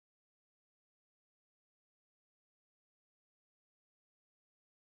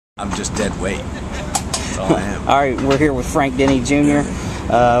I'm just dead weight. That's all I am. All right, we're here with Frank Deiny Jr.,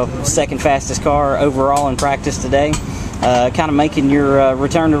 second fastest car overall in practice today. Kind of making your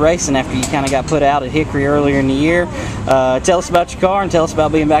return to racing after you kind of got put out at Hickory earlier in the year. Tell us about your car and tell us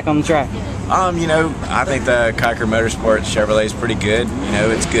about being back on the track. You know, I think the Kiker Motorsports Chevrolet is pretty good. You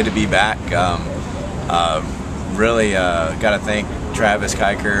know, it's good to be back. Really got to thank Travis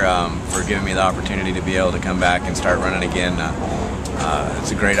Kiker for giving me the opportunity to be able to come back and start running again. It's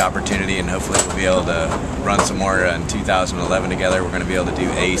a great opportunity, and hopefully we'll be able to run some more in 2011 together. We're going to be able to do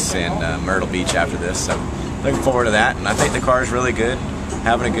Ace and Myrtle Beach after this, so looking forward to that. And I think the car is really good,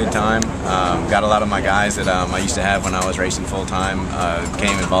 having a good time. Got a lot of my guys that I used to have when I was racing full-time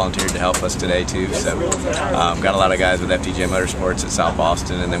came and volunteered to help us today too, so got a lot of guys with FTJ Motorsports at South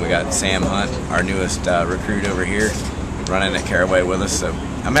Boston, and then we got Sam Hunt, our newest recruit over here, running at Caraway with us. So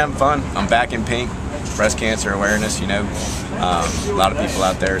I'm having fun. I'm back in pink. Breast cancer awareness, you know, a lot of people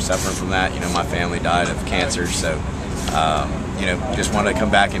out there suffering from that. You know, my family died of cancer, so you know, just wanted to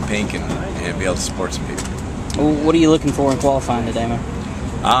come back in pink and be able to support some people. What are you looking for in qualifying today, man?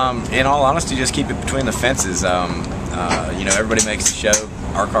 In all honesty, just keep it between the fences. You know, everybody makes the show.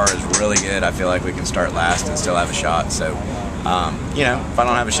 Our car is really good. I feel like we can start last and still have a shot. So, you know, if I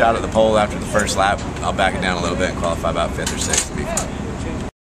don't have a shot at the pole after the first lap, I'll back it down a little bit and qualify about 5th or 6th. It'll be fine.